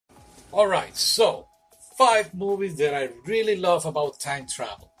Alright, so 5 movies that I really love about time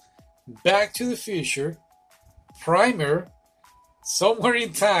travel: Back to the Future, Primer, Somewhere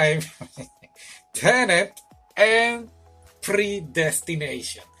in Time, Tenet, and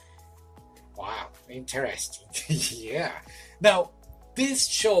Predestination. Wow, interesting. Yeah. Now, this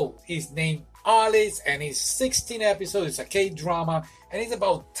show is named Alice and it's 16 episodes. It's a K drama and it's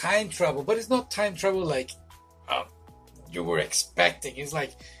about time travel, but it's not time travel like uh, you were expecting. It's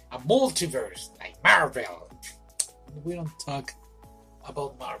like a multiverse, like Marvel. We don't talk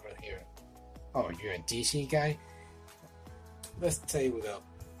about Marvel here. Oh, you're a DC guy? Let's stay with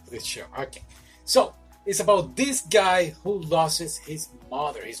this show. Okay. So, it's about this guy who loses his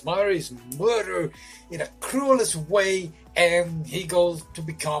mother. His mother is murdered in a cruelest way, and he goes to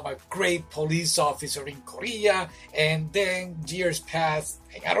become a great police officer in Korea. And then years pass,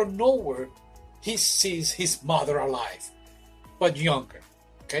 and out of nowhere, he sees his mother alive, but younger.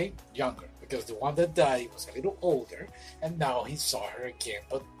 Okay, younger, because the one that died was a little older, and now he saw her again,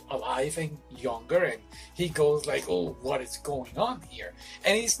 but alive and younger, and he goes like, oh, what is going on here?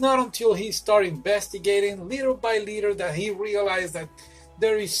 And it's not until he started investigating little by little that he realized that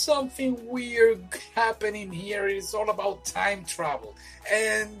there is something weird happening here. It's all about time travel,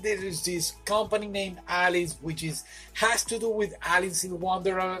 and there is this company named Alice, which is has to do with Alice in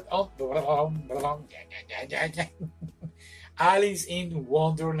Wonderland. Alice in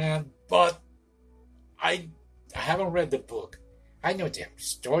Wonderland, but I haven't read the book. I know the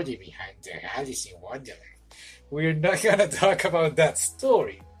story behind the Alice in Wonderland. We're not gonna talk about that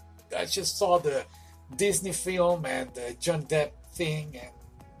story. I just saw the Disney film and the John Depp thing, and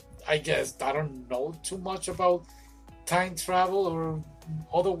I guess I don't know too much about time travel or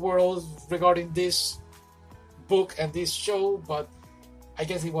other worlds regarding this book and this show, but I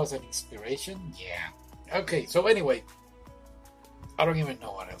guess it was an inspiration. Yeah. Okay, so anyway, I don't even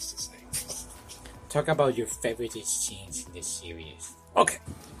know what else to say. Talk about your favorite scenes in the series. Okay,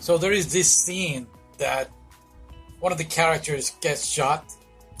 so there is this scene that one of the characters gets shot,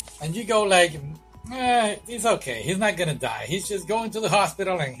 and you go like, it's okay. He's not gonna die. He's just going to the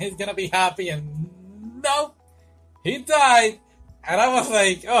hospital, and he's gonna be happy. And no, he died. And I was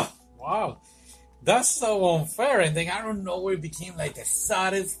like, oh wow, that's so unfair. And then I don't know where it became like the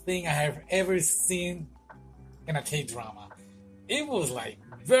saddest thing I have ever seen in a K drama. It was like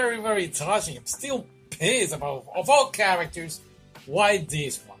very, very touching. I'm still pissed about, of all characters, why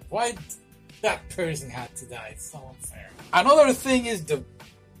this one? Why that person had to die? It's so unfair. Another thing is the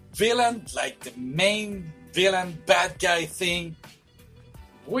villain, like the main villain, bad guy thing.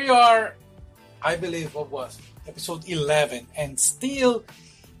 We are, I believe, what was episode 11, and still,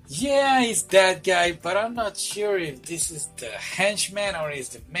 yeah, it's that guy, but I'm not sure if this is the henchman or is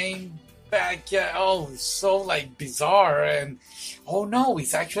the main bad guy. Oh, it's so like bizarre, and oh no,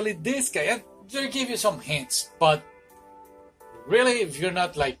 it's actually this guy. And they'll give you some hints, but really, if you're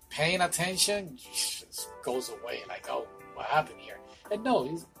not like paying attention, it just goes away. Like, oh, what happened here? And no,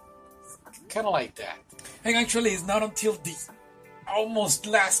 it's kind of like that. And actually, it's not until the almost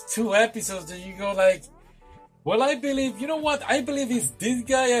last 2 episodes that you go like, well, I believe, you know what? I believe it's this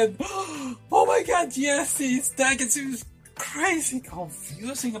guy, and oh my god, yes, it's that guy. It's crazy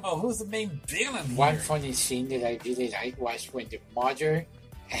confusing about who's the main villain here. One funny scene that I really liked was when the mother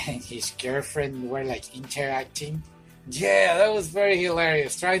and his girlfriend were like interacting. Yeah, that was very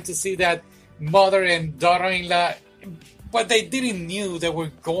hilarious. Trying to see that mother and daughter-in-law, but they didn't knew they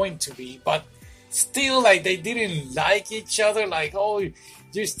were going to be, but still, like, they didn't like each other. Like, oh,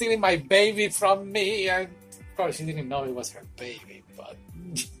 you're stealing my baby from me. And of course, she didn't know it was her baby, but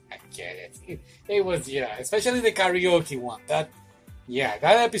I get it. It was, yeah, especially the karaoke one. That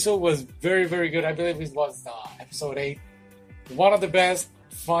episode was very, very good. I believe it was episode 8. One of the best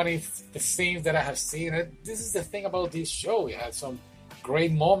funny scenes that I have seen. This is the thing about this show. It had some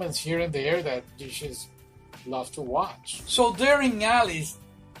great moments here and there that you just love to watch. So during Alice,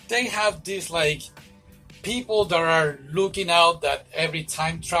 they have this like people that are looking out that every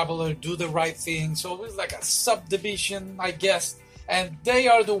time traveler do the right thing. So it's like a subdivision, I guess. And they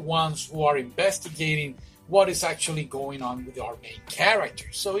are the ones who are investigating what is actually going on with our main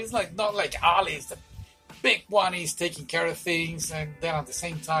characters. So it's like not like Alice, the big one is taking care of things, and then at the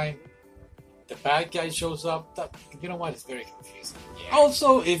same time, the bad guy shows up. That, you know what? It's very confusing. Yeah.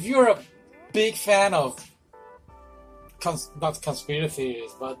 Also, if you're a big fan of not conspiracy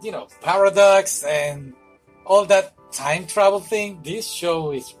theories, but you know, paradox and all that time travel thing, this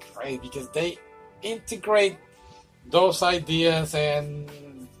show is great because they integrate those ideas, and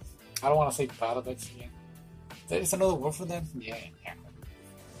I don't want to say paradox again. There is another word for them. Yeah.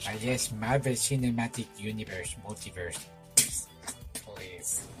 I guess Marvel Cinematic Universe, multiverse.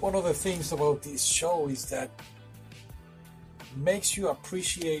 Please. one of the things about this show is that makes you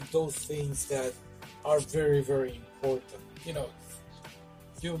appreciate those things that are very, very important. You know,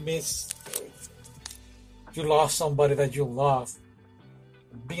 you miss, you lost somebody that you love,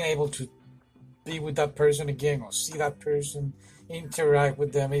 being able to be with that person again or see that person, interact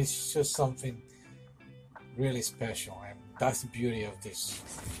with them is just something really special, and that's the beauty of this.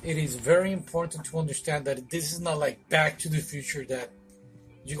 It is very important to understand that this is not like Back to the Future, that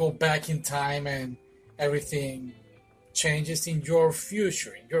you go back in time and everything changes in your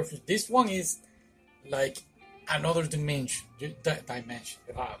future. This one is like another dimension. Dimension.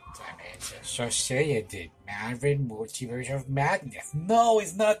 So say it did. Marvel Multiverse of Madness. No,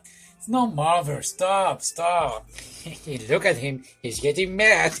 it's not. It's not Marvel. Stop. Look at him. He's getting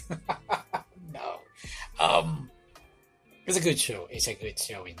mad. No. It's a good show. It's a good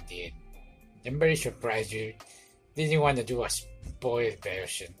show indeed. I'm very surprised you didn't want to do a spoiled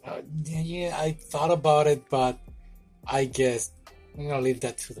version. Yeah, I thought about it, but I guess I'm gonna leave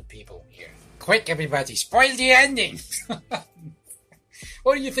that to the people here. Quick, everybody, spoil the ending!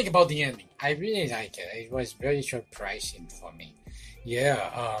 What do you think about the ending? I really like it. It was very surprising for me.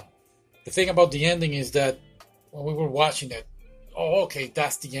 Yeah, the thing about the ending is that when we were watching it, oh, okay,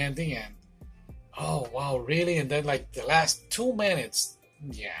 that's the ending, and oh, wow, really? And then, like, the last 2 minutes,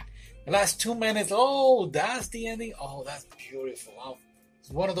 oh, that's the ending? Oh, that's beautiful. Wow. It's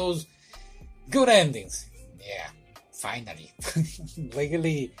one of those good endings. Yeah, finally.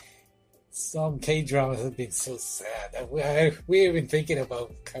 Lately, some K-dramas have been so sad. We've been thinking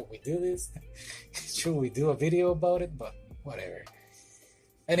about, can we do this? Should we do a video about it? But whatever.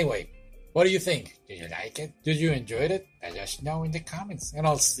 Anyway, what do you think? Did you like it? Did you enjoy it? Let us know in the comments. And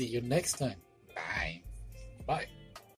I'll see you next time. Bye. Bye.